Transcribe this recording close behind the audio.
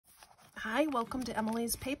Hi, welcome to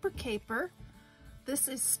Emily's Paper Caper. This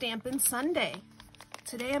is Stampin' Sunday.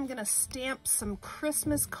 Today I'm going to stamp some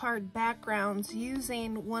Christmas card backgrounds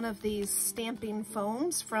using one of these stamping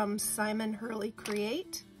foams from Simon Hurley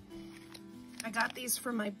Create. I got these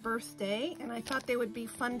for my birthday and I thought they would be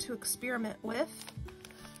fun to experiment with.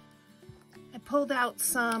 I pulled out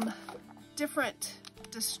some different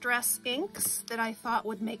distress inks that I thought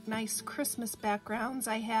would make nice Christmas backgrounds.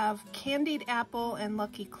 I have Candied Apple and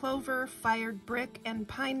Lucky Clover, Fired Brick, and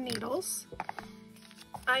Pine Needles.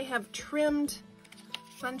 I have trimmed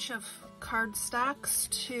a bunch of cardstocks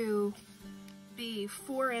to be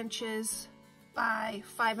 4 inches by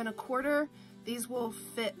 5 1/4. These will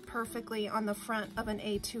fit perfectly on the front of an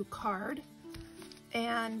A2 card.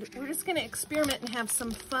 And we're just going to experiment and have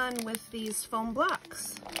some fun with these foam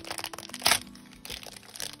blocks.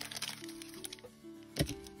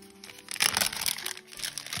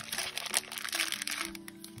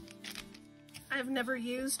 I've never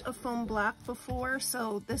used a foam block before,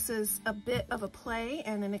 so this is a bit of a play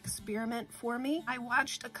and an experiment for me. I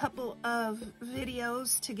watched a couple of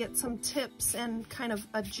videos to get some tips and kind of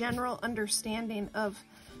a general understanding of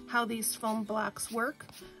how these foam blocks work.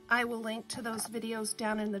 I will link to those videos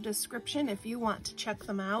down in the description if you want to check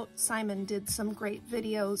them out. Simon did some great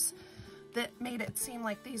videos that made it seem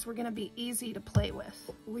like these were going to be easy to play with.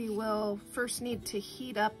 We will first need to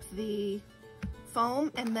heat up the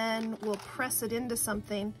foam and then we'll press it into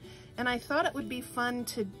something. And I thought it would be fun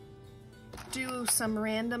to do some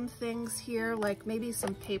random things here, like maybe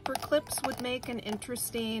some paper clips would make an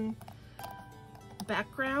interesting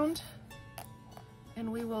background.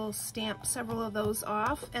 And we will stamp several of those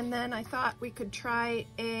off. And then I thought we could try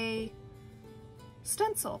a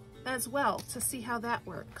stencil as well to see how that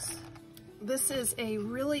works. This is a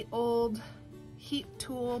really old heat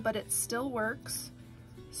tool, but it still works.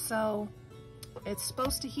 So it's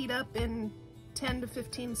supposed to heat up in 10 to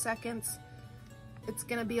 15 seconds. It's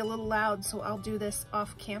gonna be a little loud, so I'll do this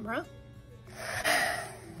off camera.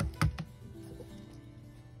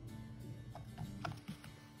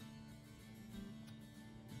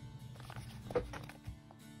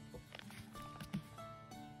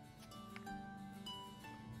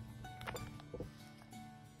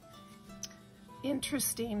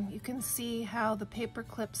 Interesting. You can see how the paper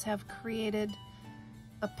clips have created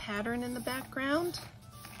a pattern in the background.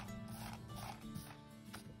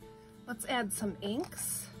 Let's add some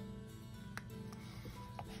inks.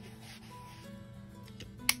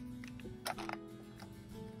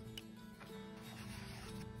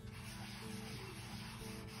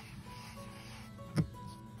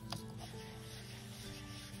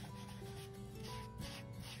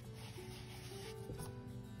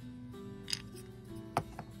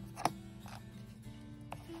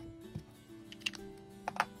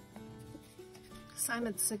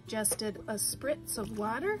 Simon suggested a spritz of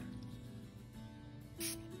water.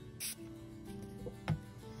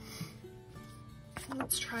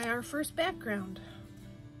 Let's try our first background.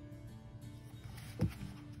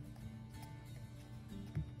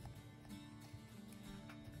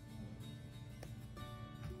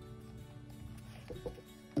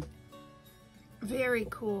 Very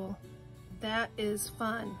cool. That is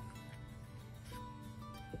fun.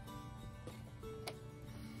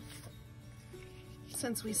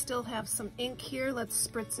 Since we still have some ink here, let's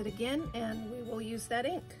spritz it again and we will use that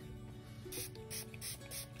ink.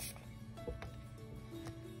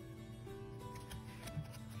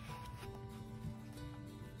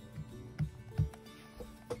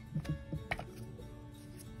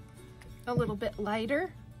 A little bit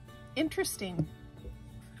lighter. Interesting.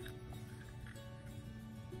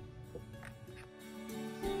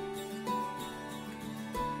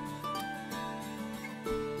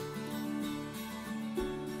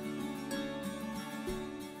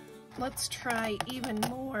 Let's try even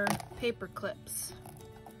more paper clips.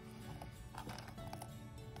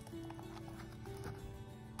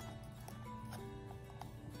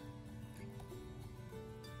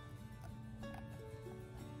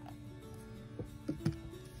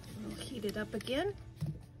 We'll heat it up again.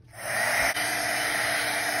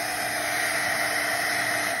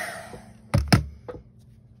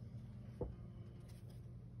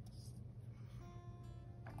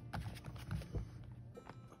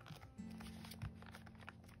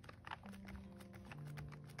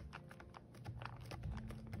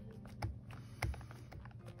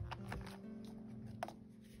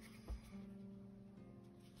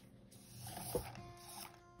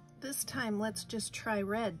 This time, let's just try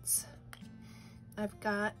reds. I've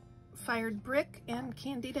got Fired Brick and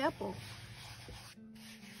Candied Apple.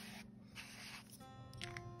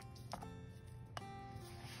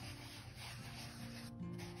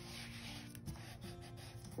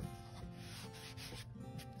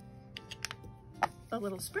 a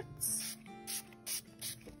little spritz.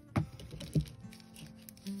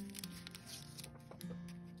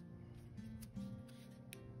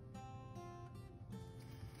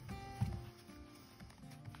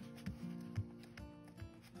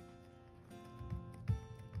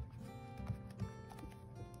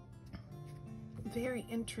 Very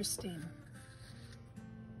interesting.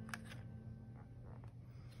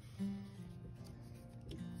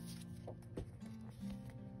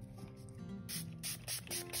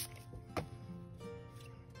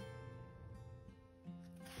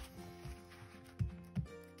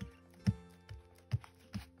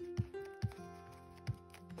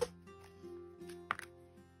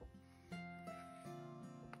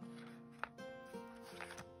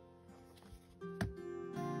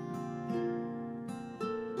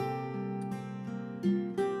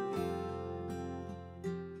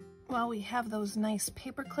 While we have those nice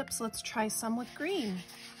paper clips, let's try some with green.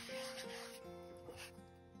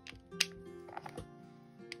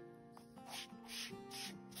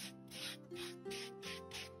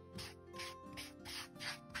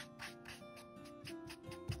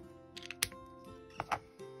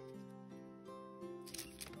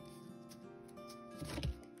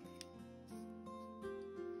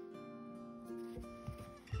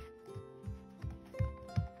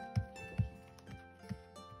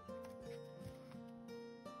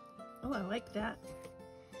 Oh, I like that.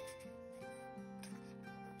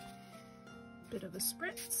 Bit of a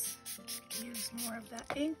spritz. Use more of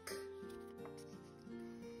that ink.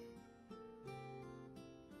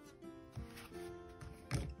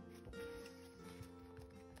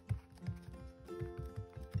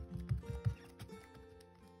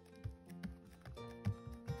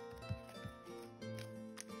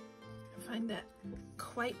 I find that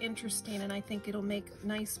quite interesting, and I think it'll make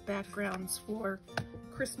nice backgrounds for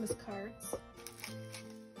Christmas cards.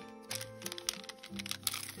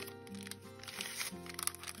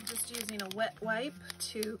 I'm just using a wet wipe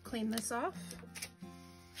to clean this off.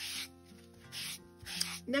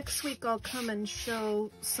 Next week I'll come and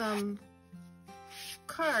show some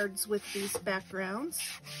cards with these backgrounds,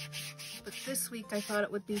 but this week I thought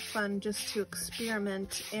it would be fun just to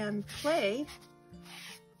experiment and play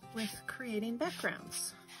with creating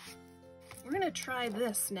backgrounds. We're going to try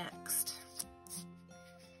this next.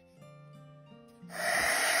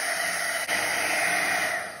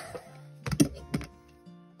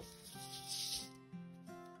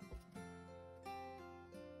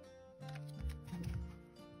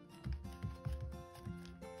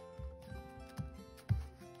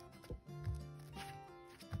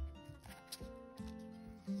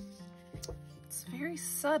 It's very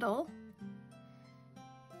subtle.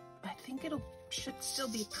 I think it'll should still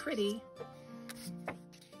be pretty.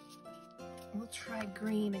 We'll try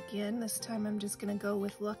green again. This time I'm just gonna go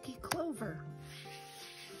with Lucky Clover.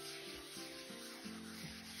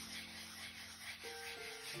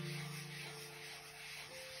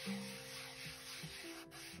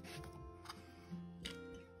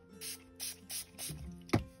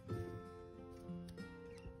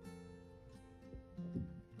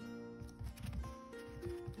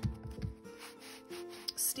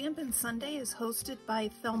 Stampin' Sunday is hosted by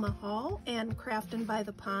Thelma Hall and Craftin' by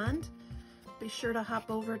the Pond. Be sure to hop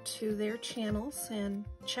over to their channels and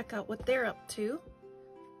check out what they're up to.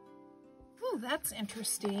 Ooh, that's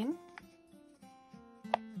interesting.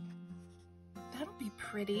 That'll be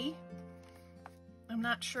pretty. I'm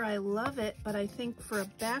not sure I love it, but I think for a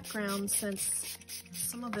background, since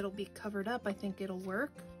some of it'll be covered up, I think it'll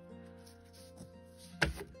work.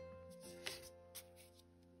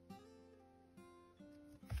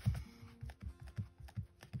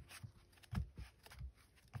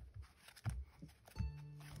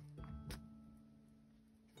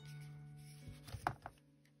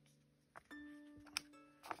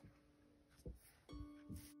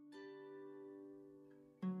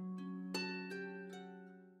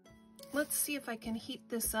 Let's see if I can heat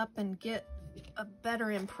this up and get a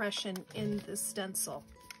better impression in the stencil.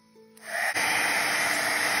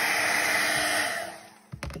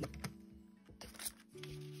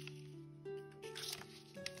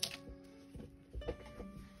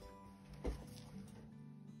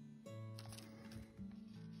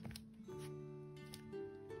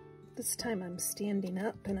 This time I'm standing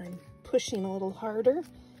up and I'm pushing a little harder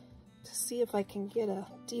to see if I can get a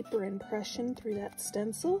deeper impression through that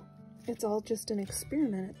stencil. It's all just an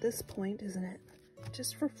experiment at this point, isn't it?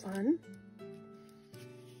 Just for fun.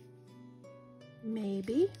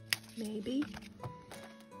 Maybe, maybe.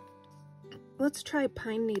 Let's try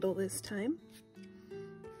Pine Needle this time.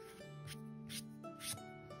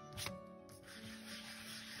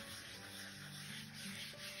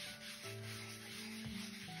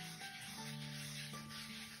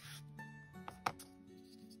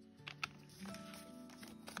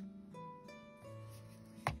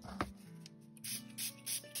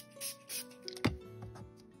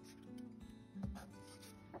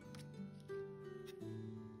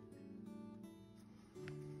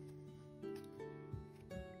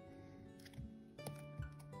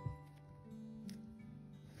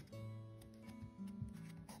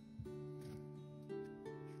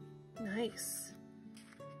 nice.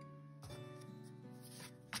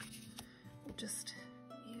 We'll just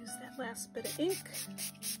use that last bit of ink.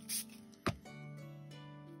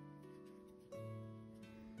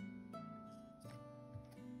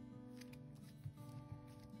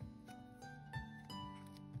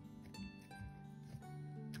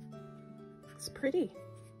 It's pretty.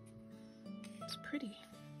 It's pretty.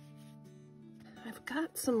 I've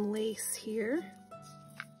got some lace here,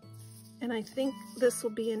 and I think this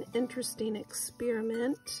will be an interesting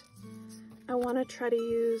experiment. I want to try to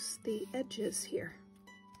use the edges here.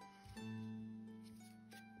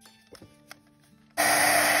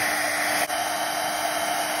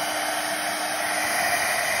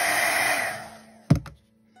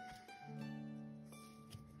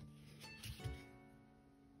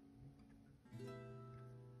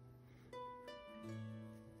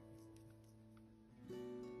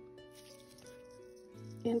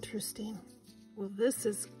 Interesting. Well, this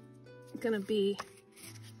is gonna be,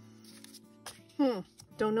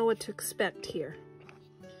 don't know what to expect here.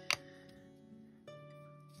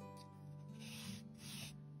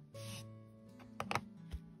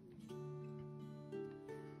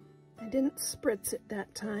 I didn't spritz it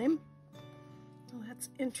that time. Oh, that's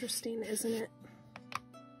interesting, isn't it?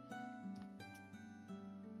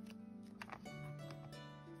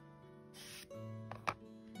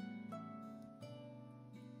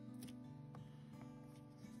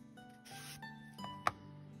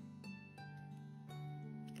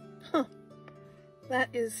 Huh, that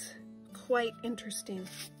is quite interesting.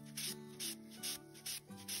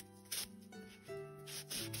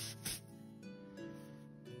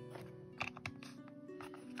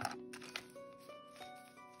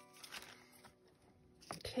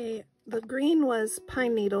 Okay, the green was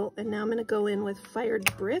pine needle, and now I'm going to go in with fired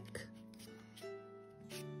brick.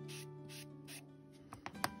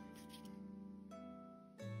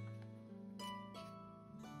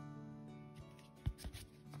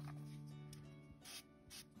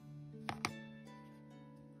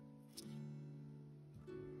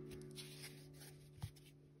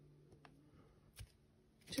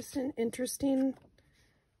 Just an interesting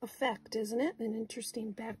effect, isn't it? An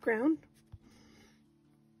interesting background.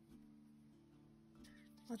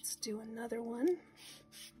 Let's do another one.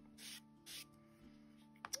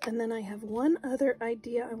 And then I have one other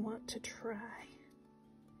idea I want to try.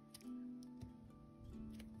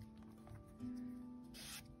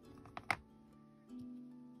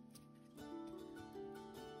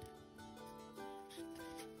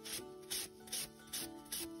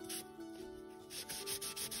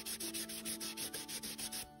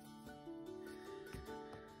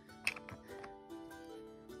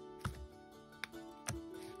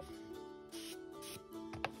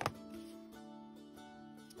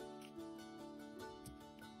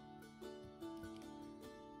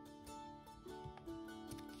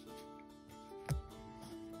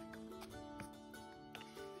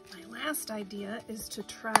 Last idea is to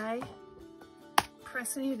try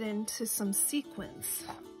pressing it into some sequins.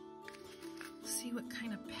 See what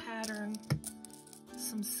kind of pattern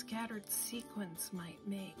some scattered sequins might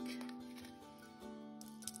make.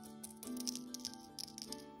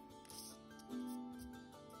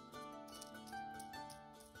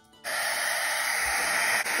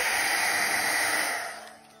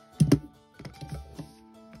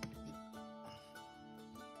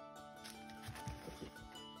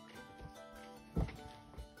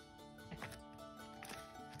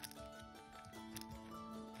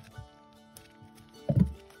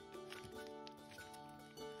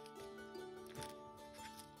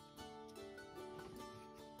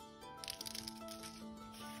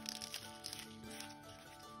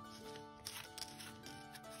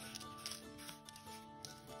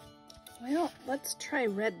 Well, let's try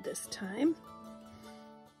red this time.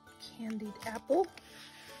 Candied apple.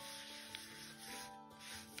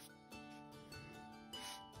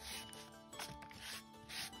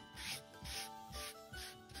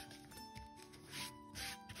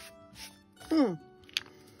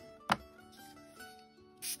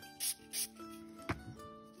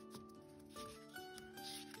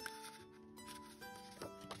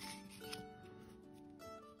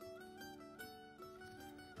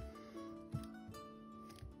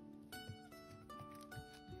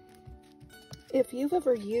 If you've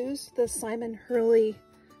ever used the Simon Hurley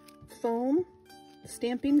foam,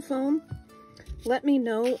 stamping foam, let me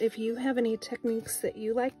know if you have any techniques that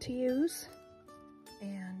you like to use.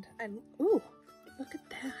 And ooh, look at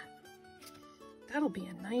that. That'll be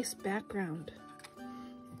a nice background.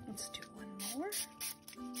 Let's do one more.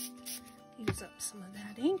 Use up some of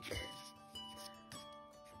that ink.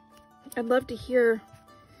 I'd love to hear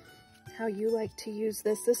how you like to use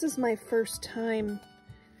this. This is my first time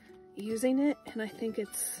using it, and I think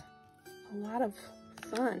it's a lot of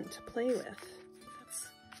fun to play with.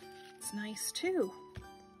 It's nice too.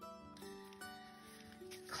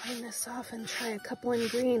 Clean this off and try a couple in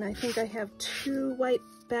green. I think I have 2 white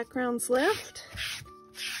backgrounds left.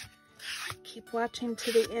 Keep watching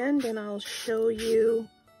to the end and I'll show you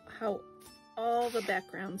how all the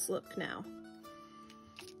backgrounds look now.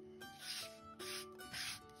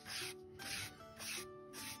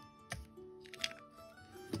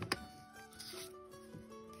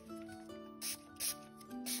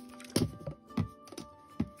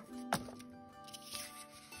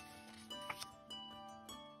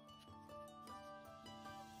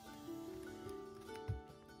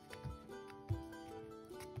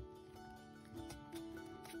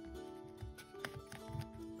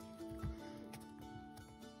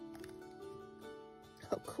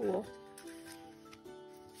 Oh, cool.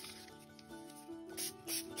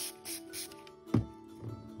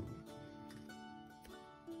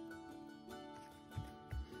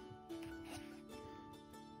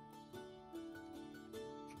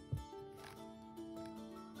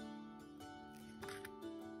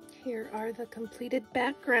 Here are the completed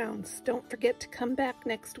backgrounds. Don't forget to come back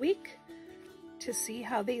next week to see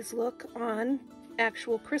how these look on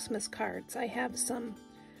actual Christmas cards. I have some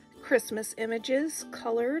Christmas images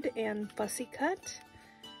colored and fussy cut,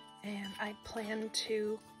 and I plan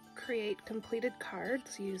to create completed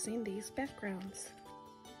cards using these backgrounds.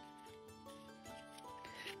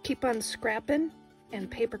 Keep on scrapping and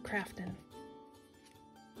paper crafting.